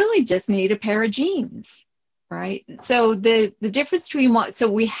need? I really just need a pair of jeans, right? So the difference between so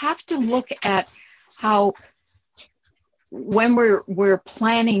we have to look at how, when we're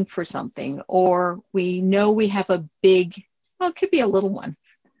planning for something, or we know we have a big, well, it could be a little one.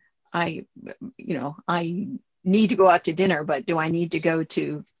 I need to go out to dinner, but do I need to go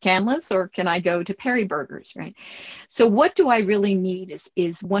to Canlis, or can I go to Perry Burgers, right? So what do I really need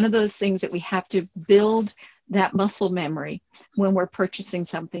is one of those things that we have to build that muscle memory when we're purchasing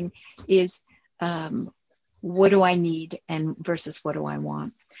something, is what do I need and versus what do I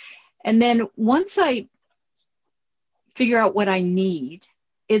want? And then once I figure out what I need,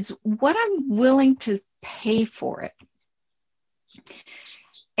 it's what I'm willing to pay for it.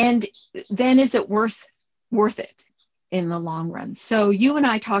 And then is it worth it in the long run? So you and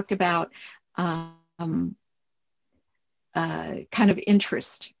I talked about kind of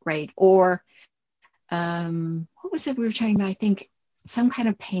interest rate, or what was it we were talking about? I think some kind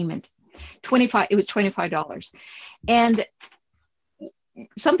of payment. It was $25. And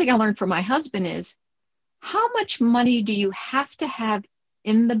something I learned from my husband is, how much money do you have to have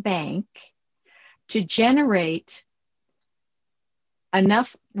in the bank to generate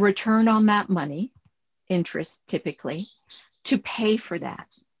enough return on that money, interest typically, to pay for that,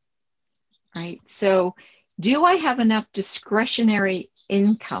 right? So do I have enough discretionary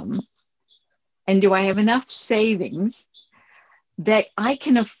income, and do I have enough savings that I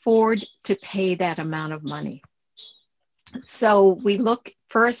can afford to pay that amount of money? So we look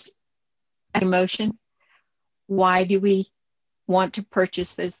first at emotion. Why do we want to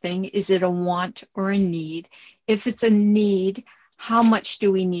purchase this thing? Is it a want or a need? If it's a need, how much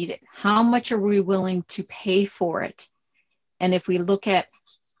do we need it? How much are we willing to pay for it? And if we look at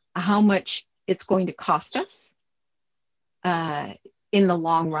how much it's going to cost us in the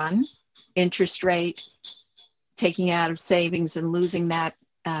long run, interest rate, taking out of savings and losing that,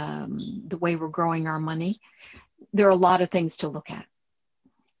 the way we're growing our money, there are a lot of things to look at.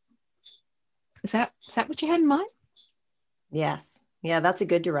 Is that what you had in mind? Yes. Yeah, that's a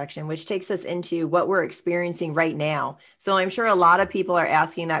good direction, which takes us into what we're experiencing right now. So I'm sure a lot of people are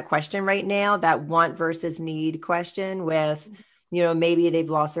asking that question right now, that want versus need question, with, maybe they've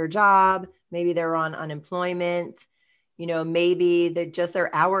lost their job, maybe they're on unemployment, maybe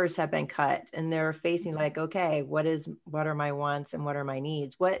their hours have been cut and they're facing like, okay, what are my wants and what are my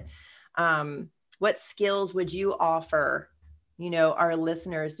needs? What skills would you offer, our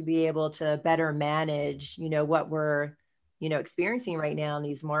listeners to be able to better manage, what we're experiencing right now, and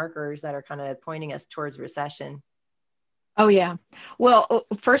these markers that are kind of pointing us towards recession? Oh, yeah. Well,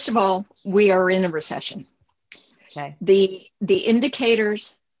 first of all, we are in a recession. Okay. The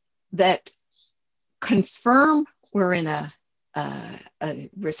indicators that confirm we're in a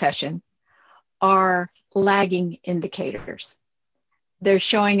recession are lagging indicators. They're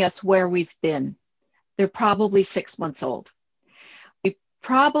showing us where we've been. They're probably 6 months old. We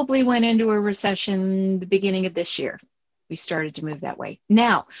probably went into a recession the beginning of this year. We started to move that way.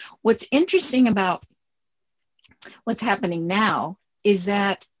 Now, what's interesting about what's happening now is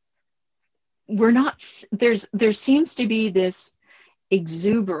that there seems to be this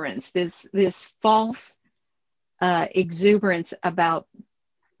exuberance, this false exuberance about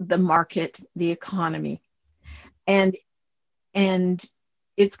the market, the economy, and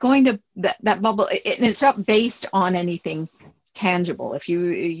it's going to, that bubble, and it's not based on anything tangible. If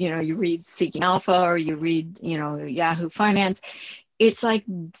you read Seeking Alpha, or you read Yahoo Finance, it's like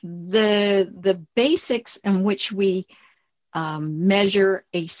the basics in which we measure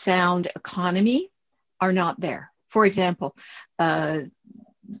a sound economy are not there. For example, the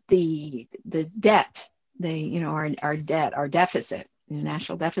debt, our debt, our deficit, the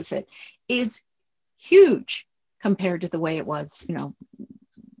national deficit, is huge compared to the way it was,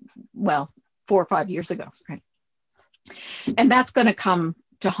 4 or 5 years ago, right? And that's going to come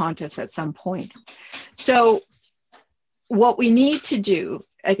to haunt us at some point. So what we need to do,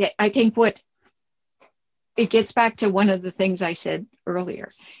 I think it gets back to one of the things I said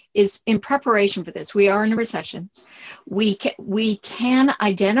earlier, is in preparation for this, we are in a recession. We can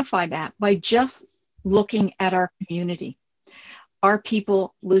identify that by just looking at our community. Are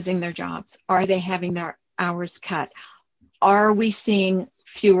people losing their jobs? Are they having their hours cut? Are we seeing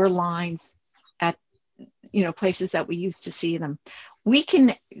fewer lines at places that we used to see them? We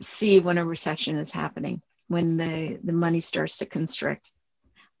can see when a recession is happening, when the money starts to constrict.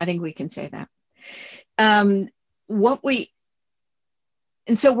 I think we can say that. What we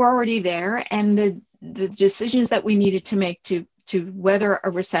And so we're already there, and the decisions that we needed to make to weather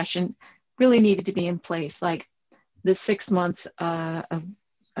a recession really needed to be in place, like the 6 months of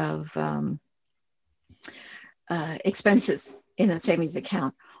expenses in a savings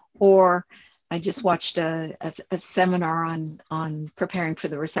account. Or I just watched a seminar on preparing for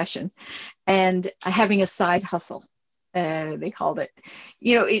the recession and having a side hustle, they called it.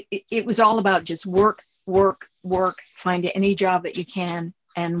 You know, it was all about just work, find any job that you can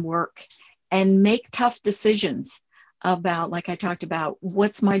and work, and make tough decisions about, like I talked about,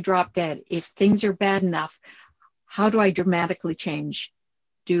 what's my drop dead? If things are bad enough, how do I dramatically change?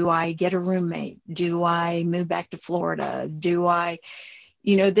 Do I get a roommate? Do I move back to Florida? Do I,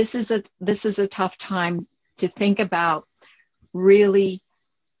 you know, this is a tough time to think about really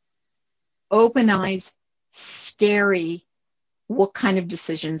open eyes, scary, what kind of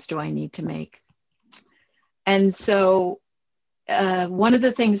decisions do I need to make? And so one of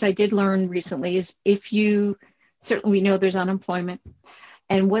the things I did learn recently is certainly we know there's unemployment.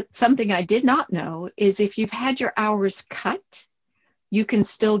 And something I did not know is if you've had your hours cut, you can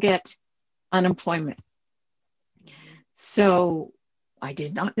still get unemployment. So I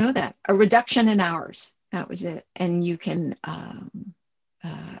did not know that. A reduction in hours, that was it. And you can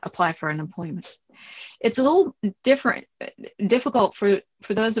apply for unemployment. It's a little difficult for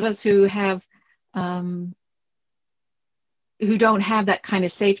those of us who have, who don't have that kind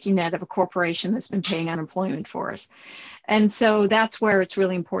of safety net of a corporation that's been paying unemployment for us. And so that's where it's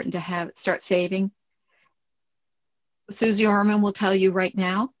really important to start saving. Susie Orman will tell you right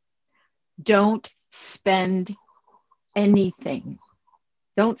now, don't spend anything.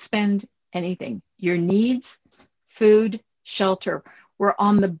 Don't spend anything. Your needs, food, shelter. We're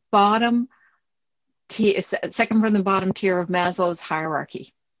on the bottom tier, second from the bottom tier of Maslow's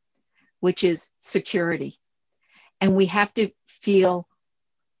hierarchy, which is security. And we have to feel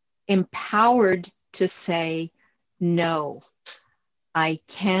empowered to say, no, I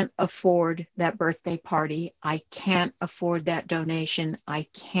can't afford that birthday party. I can't afford that donation. I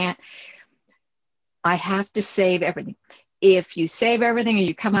have to save everything. If you save everything and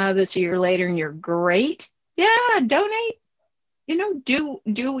you come out of this a year later and you're great, yeah, donate, you know, do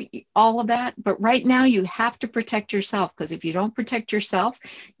all of that. But right now you have to protect yourself, because if you don't protect yourself,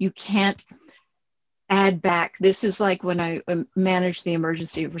 you can't add back. This is like when I manage the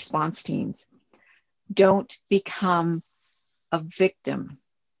emergency response teams. Don't become a victim.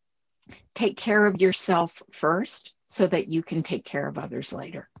 Take care of yourself first so that you can take care of others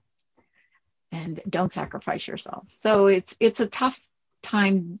later. And don't sacrifice yourself. So it's a tough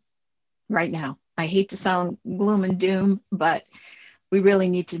time right now. I hate to sound gloom and doom, but we really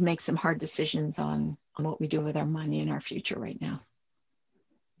need to make some hard decisions on what we do with our money and our future right now.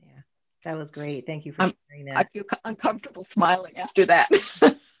 Yeah, that was great. Thank you for sharing that. I feel uncomfortable smiling after that.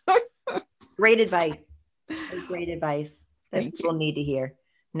 Great advice. Great advice that people need to hear.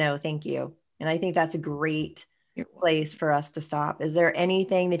 No, thank you. And I think that's a great place for us to stop. Is there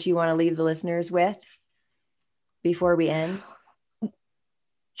anything that you want to leave the listeners with before we end?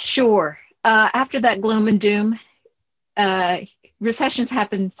 Sure. After that gloom and doom, recessions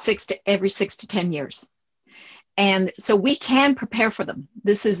happen every 6 to 10 years. And so we can prepare for them.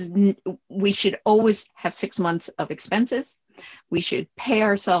 We should always have 6 months of expenses. We should pay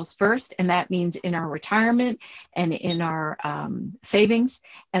ourselves first, and that means in our retirement and in our savings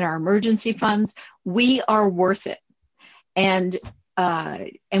and our emergency funds. We are worth it, and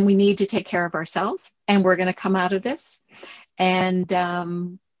we need to take care of ourselves. And we're going to come out of this, and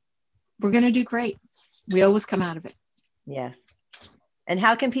we're going to do great. We always come out of it. Yes. And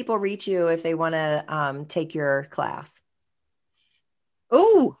how can people reach you if they want to take your class?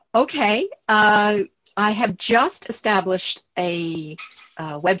 Oh, okay. I have just established a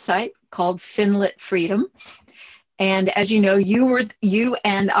website called Finlit Freedom. And as you know, you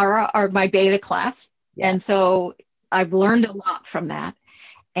and are my beta class. Yeah. And so I've learned a lot from that.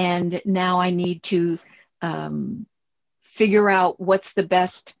 And now I need to figure out what's the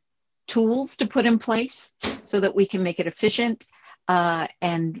best tools to put in place so that we can make it efficient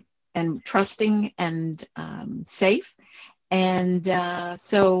and trusting and safe. And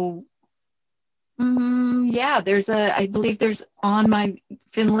so yeah, I believe there's on my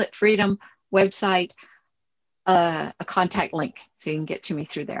Finlit Freedom website a contact link, so you can get to me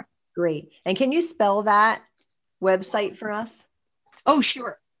through there. Great. And can you spell that website for us? Oh,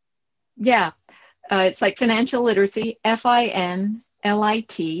 sure. Yeah. It's like financial literacy, FINLIT,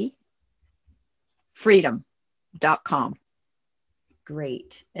 freedom.com.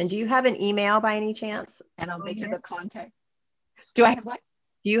 Great. And do you have an email by any chance? And I'll make you the contact. Do I have what?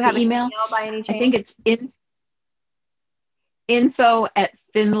 Do you have an email by any chance? I think it's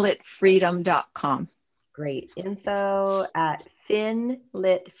info@finlitfreedom.com. Great.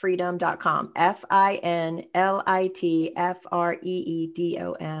 Info@finlitfreedom.com.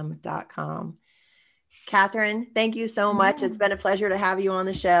 FINLITFREEDOM.com. Catherine, thank you so much. It's been a pleasure to have you on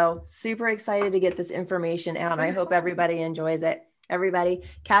the show. Super excited to get this information out. I hope everybody enjoys it. Everybody,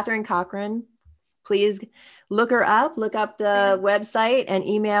 Catherine Cochran, please look her up, look up the website and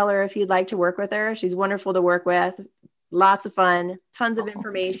email her if you'd like to work with her. She's wonderful to work with. Lots of fun, tons of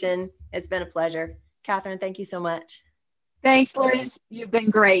information. It's been a pleasure. Catherine, thank you so much. Thanks, Liz. You've been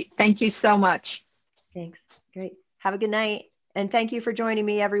great. Thank you so much. Thanks. Great. Have a good night. And thank you for joining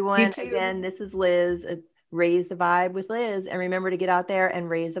me, everyone. Again, this is Liz, Raise the Vibe with Liz. And remember to get out there and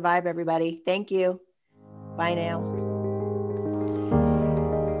raise the vibe, everybody. Thank you. Bye now.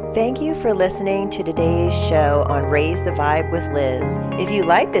 Thank you for listening to today's show on Raise the Vibe with Liz. If you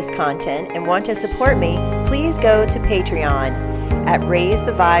like this content and want to support me, please go to Patreon at Raise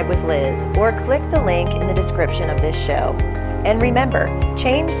the Vibe with Liz or click the link in the description of this show. And remember,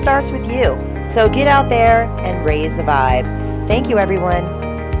 change starts with you. So get out there and raise the vibe. Thank you, everyone.